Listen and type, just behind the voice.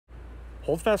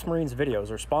Holdfast Marine's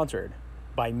videos are sponsored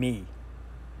by me.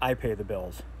 I pay the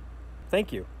bills.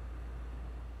 Thank you.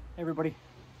 Hey everybody,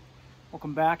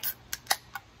 welcome back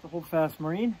to Holdfast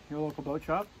Marine, your local boat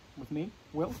shop with me,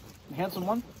 Will, the handsome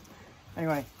one.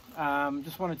 Anyway,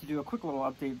 just wanted to do a quick little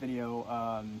update video.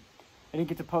 I didn't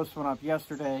get to post one up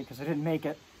yesterday because I didn't make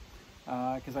it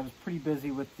because I was pretty busy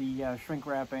with the shrink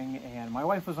wrapping, and my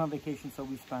wife was on vacation, so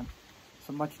we spent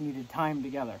some much needed time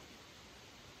together.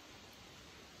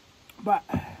 But,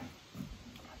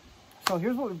 so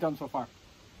here's what we've done so far.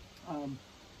 We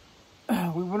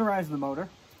winterized the motor,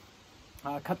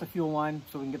 cut the fuel line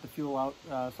so we can get the fuel out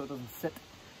so it doesn't sit,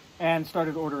 and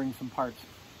started ordering some parts.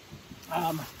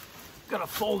 Got a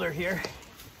folder here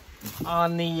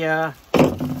on the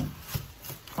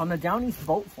Down East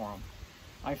Boat Forum.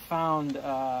 I found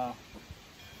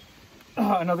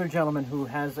another gentleman who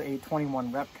has a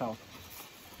 21 Repco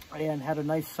and had a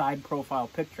nice side profile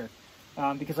picture.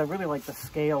 Because I really like the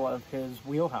scale of his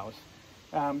wheelhouse.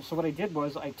 So what I did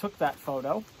was I took that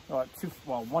photo,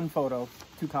 one photo,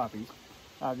 2 copies,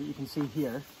 that you can see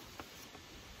here.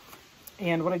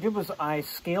 And what I did was I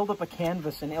scaled up a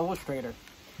canvas in Illustrator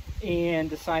and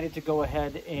decided to go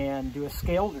ahead and do a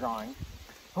scale drawing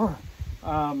so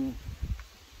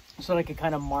that I could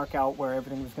kind of mark out where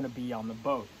everything was going to be on the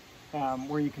boat.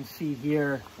 Where you can see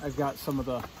here, I've got some of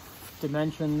the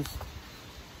dimensions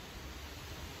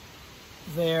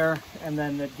there, and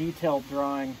then the detailed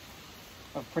drawing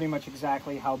of pretty much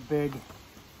exactly how big,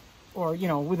 or you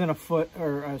know, within a foot,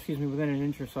 or excuse me, within an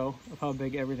inch or so of how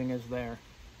big everything is there.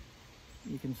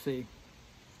 You can see.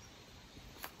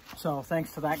 So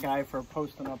thanks to that guy for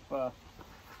posting up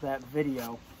that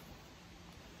video.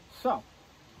 So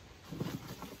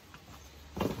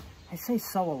I say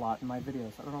 "so" a lot in my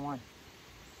videos. I don't know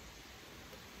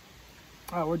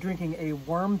why. We're drinking a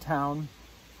Wormtown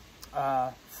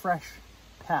fresh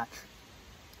patch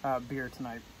beer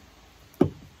tonight.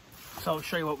 So I'll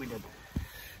show you what we did.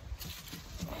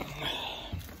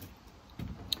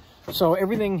 So what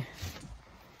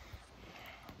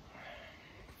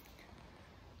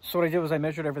I did was I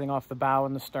measured everything off the bow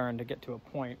and the stern to get to a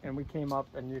point, and we came up,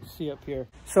 and you see up here.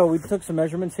 So we took some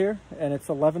measurements here, and it's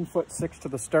 11'6" to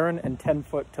the stern and 10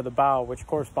 foot to the bow, which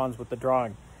corresponds with the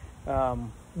drawing,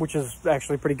 which is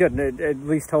actually pretty good. And it at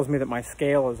least tells me that my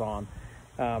scale is on.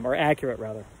 Or accurate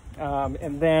rather.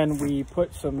 And then we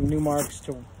put some new marks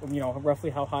to, you know, roughly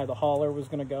how high the hauler was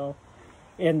going to go,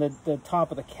 and the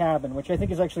top of the cabin, which I think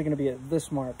is actually going to be at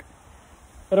this mark.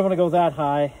 I don't want to go that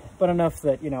high, but enough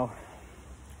that, you know,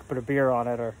 put a beer on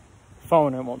it or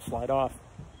phone and it won't slide off.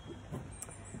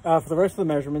 For the rest of the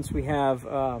measurements, we have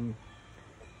for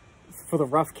the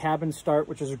rough cabin start,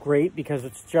 which is great because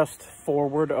it's just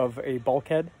forward of a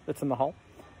bulkhead that's in the hull.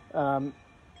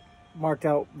 Marked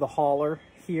out the hauler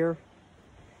here,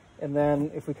 and then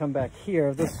if we come back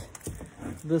here,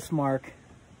 this mark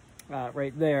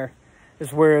right there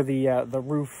is where the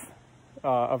roof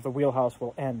of the wheelhouse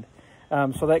will end.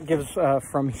 So that gives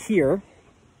from here,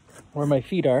 where my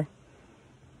feet are,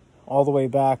 all the way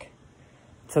back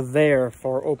to there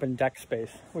for open deck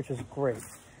space, which is great.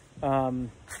 The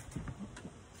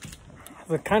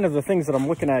things that I'm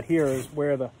looking at here is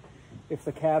where if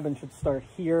the cabin should start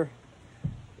here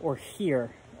or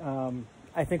here.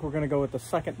 I think we're going to go with the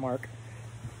second mark.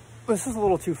 This is a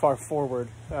little too far forward,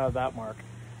 that mark.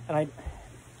 And I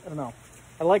don't know.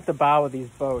 I like the bow of these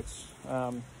boats.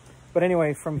 But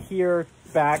anyway, from here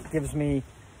back gives me,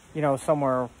 you know,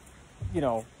 somewhere, you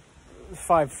know,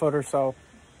 5 foot or so.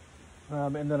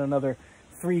 And then another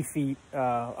 3 feet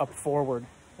up forward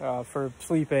for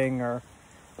sleeping or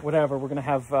whatever. We're going to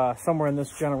have somewhere in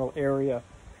this general area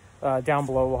down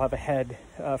below, we'll have a head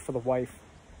for the wife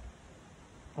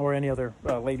or any other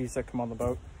ladies that come on the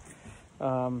boat.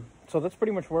 So that's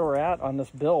pretty much where we're at on this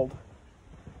build.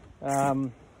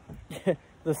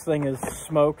 This thing is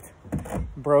smoked,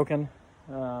 broken.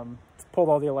 It's pulled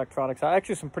all the electronics out.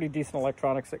 Actually, some pretty decent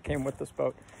electronics that came with this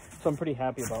boat, so I'm pretty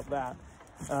happy about that.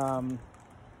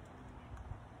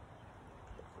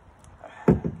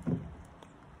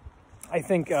 I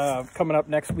think coming up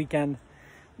next weekend,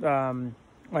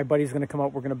 my buddy's going to come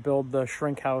up. We're going to build the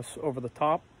shrink house over the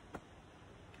top.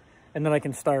 And then I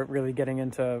can start really getting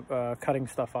into cutting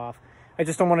stuff off. I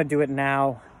just don't want to do it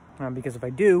now because if I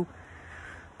do,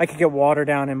 I could get water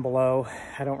down in below.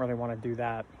 I don't really want to do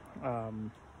that. I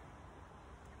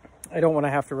don't want to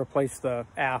have to replace the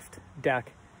aft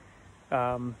deck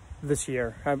this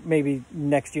year, maybe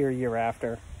next year, year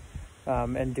after,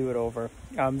 and do it over.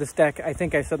 This deck, I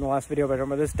think I said in the last video, but I don't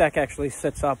remember, this deck actually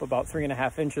sits up about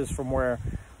 3.5 inches from where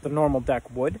the normal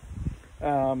deck would.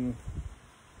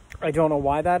 I don't know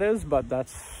why that is, but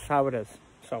that's how it is.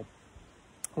 So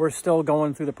We're still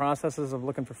going through the processes of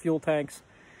looking for fuel tanks,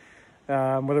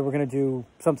 whether we're going to do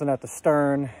something at the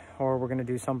stern or we're going to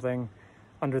do something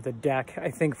under the deck.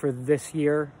 I think for this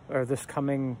year or this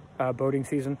coming boating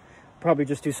season, probably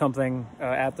just do something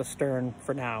at the stern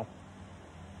for now.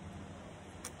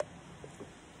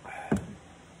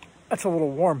 That's a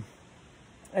little warm.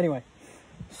 Anyway,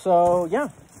 so yeah,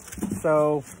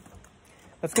 so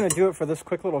that's going to do it for this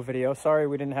quick little video. Sorry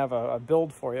we didn't have a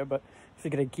build for you, but I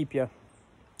figured I'd keep you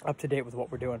up to date with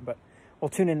what we're doing. But we'll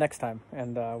tune in next time,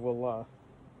 and we'll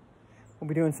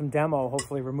be doing some demo,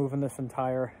 hopefully removing this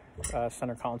entire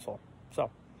center console. So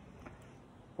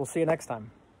we'll see you next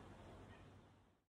time.